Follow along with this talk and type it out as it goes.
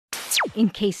in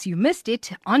case you missed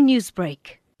it on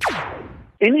Newsbreak.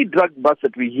 Any drug bust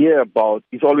that we hear about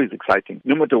is always exciting,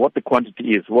 no matter what the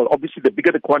quantity is. Well, obviously, the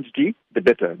bigger the quantity, the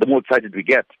better, the more excited we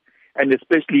get. And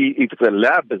especially if it's a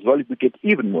lab as well, we get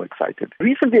even more excited.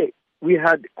 Recently, we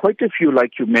had quite a few,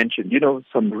 like you mentioned,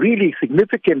 some really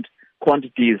significant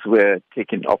quantities were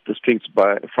taken off the streets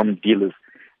from dealers.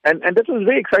 And that was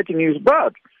very exciting news.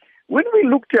 But when we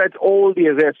looked at all the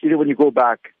arrests, when you go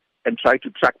back and try to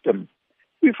track them,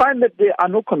 we find that there are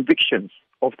no convictions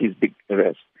of these big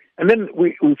arrests. And then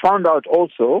we found out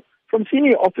also from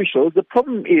senior officials, the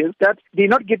problem is that they're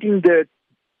not getting the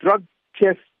drug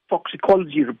test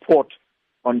toxicology report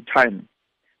on time.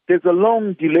 There's a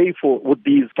long delay with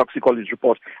these toxicology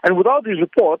reports. And without these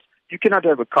reports, you cannot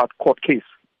have a court case.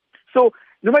 So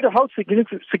no matter how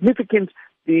significant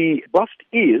the bust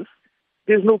is,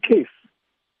 there's no case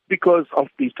because of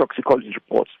these toxicology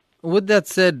reports. With that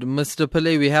said, Mr.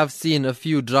 Pillay, we have seen a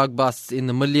few drug busts in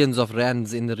the millions of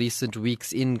rands in the recent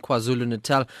weeks in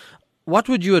KwaZulu-Natal. What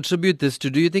would you attribute this to?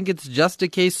 Do you think it's just a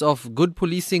case of good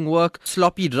policing work,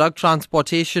 sloppy drug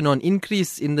transportation, or an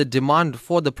increase in the demand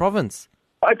for the province?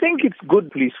 I think it's good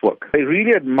police work. I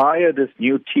really admire this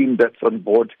new team that's on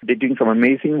board. They're doing some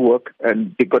amazing work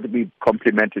and they've got to be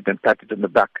complimented and patted on the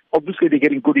back. Obviously, they're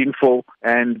getting good info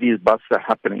and these busts are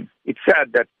happening. It's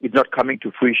sad that it's not coming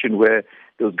to fruition where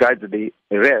those guys that they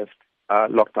arrest are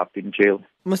locked up in jail.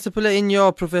 Mr. Pillay, in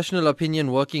your professional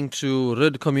opinion, working to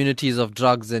rid communities of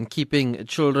drugs and keeping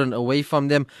children away from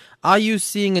them, are you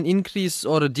seeing an increase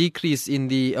or a decrease in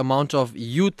the amount of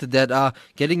youth that are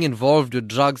getting involved with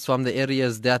drugs from the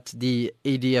areas that the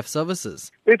ADF services?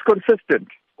 It's consistent.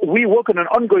 We work on an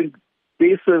ongoing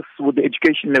basis with the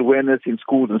education awareness in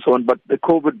schools and so on, but the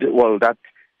COVID, that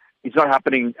is not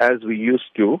happening as we used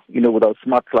to, with our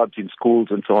smart clubs in schools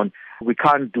and so on. We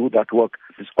can't do that work,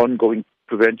 this ongoing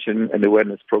prevention and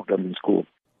awareness program in school.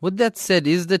 With that said,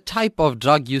 is the type of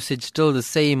drug usage still the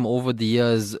same over the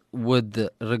years with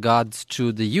regards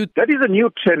to the youth? That is a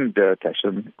new trend,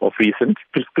 Tashlan, of recent.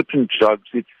 Prescription drugs,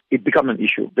 it's become an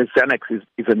issue. The Xanax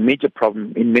is a major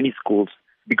problem in many schools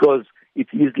because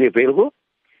it's easily available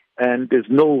and there's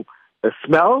no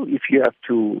smell if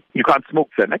you can't smoke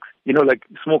Xanax. Like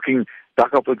smoking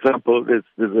Dhaka, for example,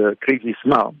 there's a crazy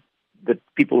smell that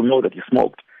people know that you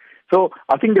smoked. So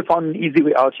I think they found an easy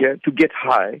way out here to get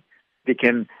high. They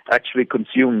can actually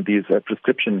consume these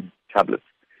prescription tablets.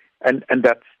 And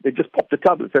they just pop the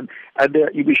tablets. And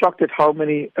you'll be shocked at how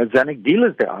many Xanax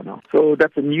dealers there are now. So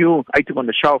that's a new item on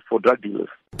the shelf for drug dealers.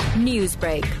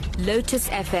 Newsbreak, Lotus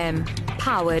FM,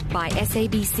 powered by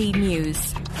SABC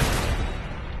News.